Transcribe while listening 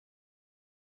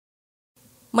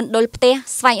មណ្ឌលផ្ទះ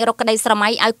ស្វែងរកក្តីស្រមៃ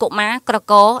ឲ្យកុមារក្រ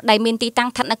កដែលមានទីតាំង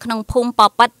ស្ថិតនៅក្នុងភូមិប៉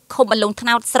ប៉ិតឃុំអលុងថ្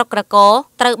នោតស្រុកក្រក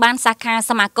ត្រូវបានសាខា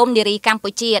សមាគមនារីកម្ពុ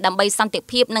ជាដើម្បីសន្តិ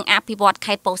ភាពនិងអភិវឌ្ឍ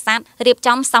ខេត្តពោធិ៍សាត់រៀប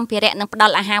ចំសម្ភារៈនិងផ្ដ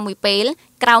ល់អាហារមួយពេល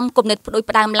ក្រោមគំនិតផ្ដួច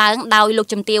ផ្ដើមឡើងដោយលោក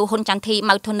ជំទាវហ៊ុនចន្ទធី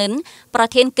ម៉ៅធនិនប្រ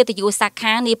ធានកិត្តិយសសា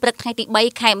ខានាព្រឹកថ្ងៃទី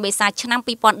3ខែមេសាឆ្នាំ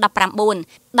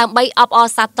2019ដើម្បីអបអរ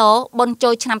សាទរបុណ្យចូ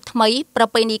លឆ្នាំថ្មីប្រ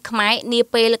ពៃណីខ្មែរនា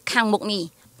ពេលខាងមុខនេះ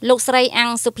លោកស្រីអាំ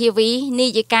ងសុភាវីនា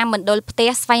យិកាមណ្ឌលផ្ទះ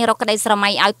ស្វែងរកក្តីស្រមៃ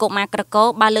ឲ្យកុមារក្រក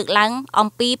បានលើកឡើងអំ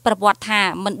ពីប្រវត្តិថា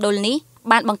មណ្ឌលនេះ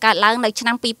បានបង្កើតឡើងនៅឆ្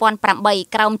នាំ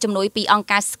2008ក្រោមជំនួយពីអង្គ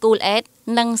ការ School Aid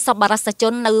និងសប្បុរសជ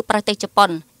ននៅប្រទេសជប៉ុន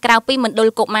ក្រៅពីមណ្ឌល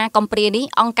កុមារកំព្រានេះ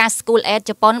អង្គការ School Aid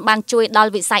ជប៉ុនបានជួយដ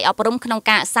ល់វិស័យអប់រំក្នុង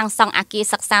ការសាងសង់អគារ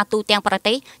សិក្សាទូទាំងប្រ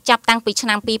ទេសចាប់តាំងពីឆ្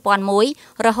នាំ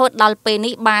2001រហូតដល់ពេល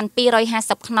នេះបាន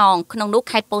250ខ្នងក្នុងនោះ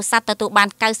ខេត្តពោធិ៍សាត់ទទួលបាន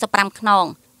95ខ្នង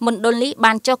មណ្ឌលនេះ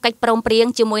បានចុះកិច្ចព្រមព្រៀង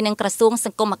ជាមួយនឹងក្រសួងស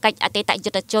ង្គមគិច្ចអតីត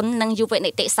យុទ្ធជននិងយុវនី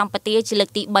តិសម្បទាជាលើក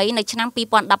ទី3នៅឆ្នាំ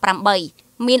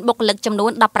2018មានបុគ្គលិកចំនួ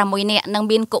ន16នាក់និង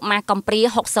មានកុមារកំព្រា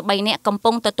63នាក់កំ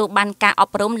ពុងទទួលបានការអ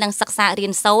ប់រំនិងសិក្សារៀ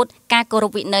នសូត្រការគោរ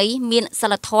ពវិន័យមានសិ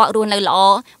លធម៌រស់នៅល្អ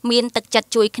មានទឹកចិត្ត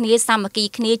ជួយគ្នាសាមគ្គី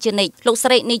គ្នាជានិច្ចលោកស្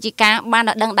រីនីយិកាបាន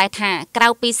ឲ្យដឹងដែរថាក្រៅ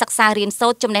ពីសិក្សារៀនសូ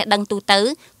ត្រចំណេះដឹងទូទៅ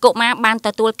កុមារបានទ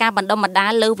ទួលការបណ្ដុះបណ្ដា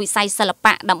លលើវិស័យសិល្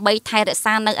បៈដើម្បីថែរក្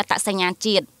សានៅអត្តសញ្ញាណ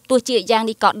ជាតិទោះជាយ៉ាង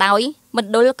នេះក៏ដោយមណ្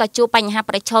ឌលក៏ជួបបញ្ហា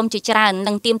ប្រឈមជាច្រើន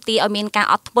និងទាមទារឲ្យមានការ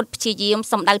អត់ធ្មត់ព្យាយាម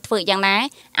សម្ដៅធ្វើយ៉ាងណា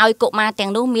ឲ្យកុមារទាំ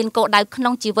ងនោះមានគោលដៅក្នុ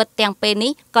ងជីវិតទាំងពេល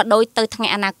នេះក៏ដូចទៅថ្ងៃ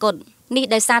អនាគតនេះ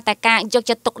ដោយសារតែការយក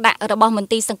ចិត្តទុកដាក់របស់មន្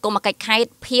ទីរសង្គមគិច្ចខេត្ត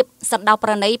ភាពសណ្ដោប្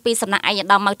រណីពីសំណាក់ឯកឧត្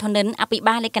តមម៉ៅធនិនអភិ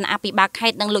បាលលេខគណៈអភិបាលខេ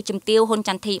ត្តនិងលោកជំទាវហ៊ុនច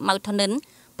ន្ទធីម៉ៅធនិន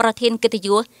ប្រធានកិត្តិយ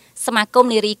សសមាគម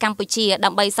នារីកម្ពុជាដើ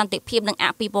ម្បីសន្តិភាពនិងអ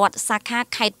ភិវឌ្ឍសាខា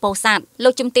ខេត្តពោធិ៍សាត់លោ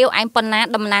កជំទាវឯមប៉ុណ្ណា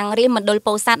តំណាងរាជមណ្ឌល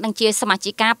ពោធិ៍សាត់និងជាសមា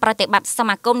ជិកាប្រតិបត្តិស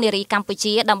មាគមនារីកម្ពុ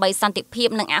ជាដើម្បីសន្តិភាព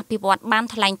និងអភិវឌ្ឍបាន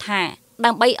ថ្លែងថា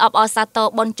ដើម្បីអបអរសាទរ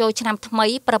បុណ្យចូលឆ្នាំថ្មី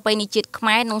ប្រពៃណីជាតិខ្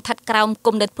មែរនិងស្ថិតក្រោម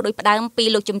គំនិតផ្ដួចផ្ដើមពី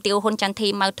លោកជំទាវហ៊ុនចន្ទធី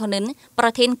ម៉ៅធនិនប្រ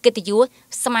ធានកិត្តិយស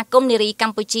សមាគមនារីក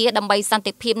ម្ពុជាដើម្បីសន្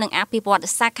តិភាពនិងអភិវឌ្ឍ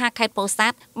សាខាខេត្តពោធិ៍សា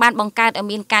ត់បានបង្កើតឲ្យ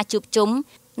មានការជួបជុំ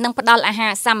និងផ្ដល់អាហា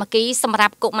រសាមគ្គីសម្រា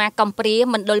ប់កុមារកំព្រា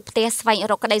មណ្ឌលផ្ទះស្វែង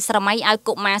រកក្តីស្រមៃឲ្យ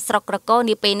កុមារស្រុកក្រក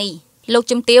នាពេលនេះលោក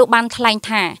ជំទាវបានថ្លែង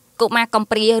ថាកុមារកំ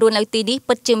ព្រារស់នៅទីនេះ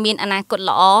ពិតជាមានអនាគត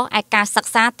ល្អឯការសិ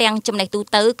ក្សាទាំងចំណេះទូ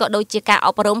ទៅក៏ដូចជាការអ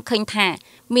ប់រំឃើញថា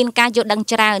មានការយល់ដឹង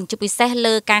ច្រើនជាពិសេស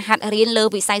លើការហាត់រៀនលើ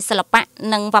វិស័យសិល្បៈ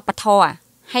និងវប្បធ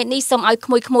ម៌ហេតុនេះសូមឲ្យ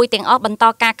ក្មួយៗទាំងអស់បន្ត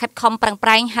ការខិតខំប្រឹងប្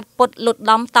រែងហាត់ពុតលុត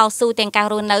ដំតស៊ូទាំងការ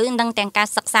រស់នៅនិងទាំងការ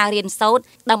សិក្សារៀនសូត្រ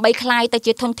ដើម្បីក្លាយទៅ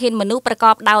ជាធនធានមនុស្សប្រក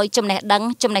បដោយចំណេះដឹង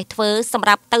ចំណេះធ្វើសម្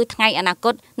រាប់ទៅថ្ងៃអនាគ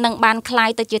តនិងបានក្លាយ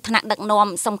ទៅជាថ្នាក់ដឹកនាំ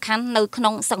សំខាន់នៅក្នុ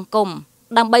ងសង្គម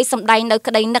ដើម្បីសម្ដែងនៅ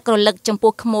ក្តីនឹករលឹកចំ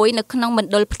ពោះក្មួយនៅក្នុងមណ្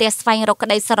ឌលផ្ទះស្វែងរកក្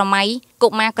តីស្រមៃកុ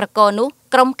មារក្រកនោះ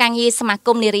ក្រុមការងារសមាគ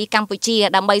មនារីកម្ពុជា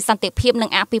ដើម្បីសន្តិភាពនិ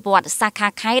ងអភិវឌ្ឍសាខា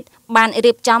ខេត្តបាន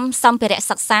រៀបចំសម្ភារៈ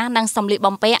សិក្សានិងសម្លៀក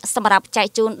បំពាក់សម្រាប់ចែក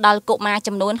ជូនដល់កុមារ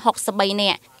ចំនួន63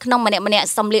នាក់ក្នុងម្នាក់ៗ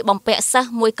សម្លៀកបំពាក់សិស្ស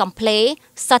មួយកំភ្លេ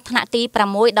សិស្សថ្នាក់ទី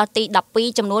6ដល់ទី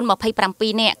12ចំនួន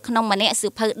27នាក់ក្នុងម្នាក់សៀ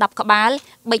វភៅ10ក្បាល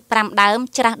ប៊ិច5ដើម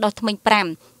ច្រាស់ដុសធ្មេញ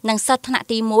5និងសិស្សថ្នាក់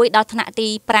ទី1ដល់ថ្នាក់ទី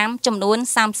5ចំនួន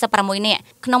36នាក់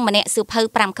ក្នុងម្នាក់សៀវភៅ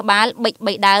5ក្បាលប៊ិច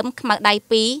3ដើមខ្មៅដៃ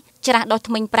2ច្រាស់ដុស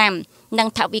ធ្មេញ5និង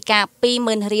ថវិកា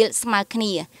 20,000 រៀលស្មើគ្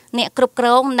នាអ្នកគ្រប់គ្រ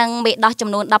ងនិងមេដោះចំ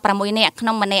នួន16នាក់ក្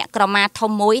នុងម្នាក់ក្រមា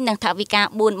ធំមួយនិងថវិកា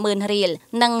 40,000 រៀល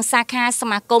និងសាខាស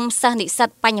មាគមសិស្សនិស្សិត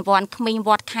បញ្ញវន្តក្មេងវ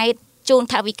ត្តខេត្តជូន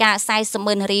ថវិកា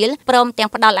 40,000 រៀលព្រមទាំង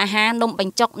ផ្ដល់អាហារនំប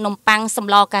ញ្ចុកនំប៉័ងស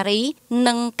ម្លការី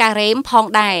និងការ៉េមផង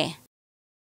ដែរ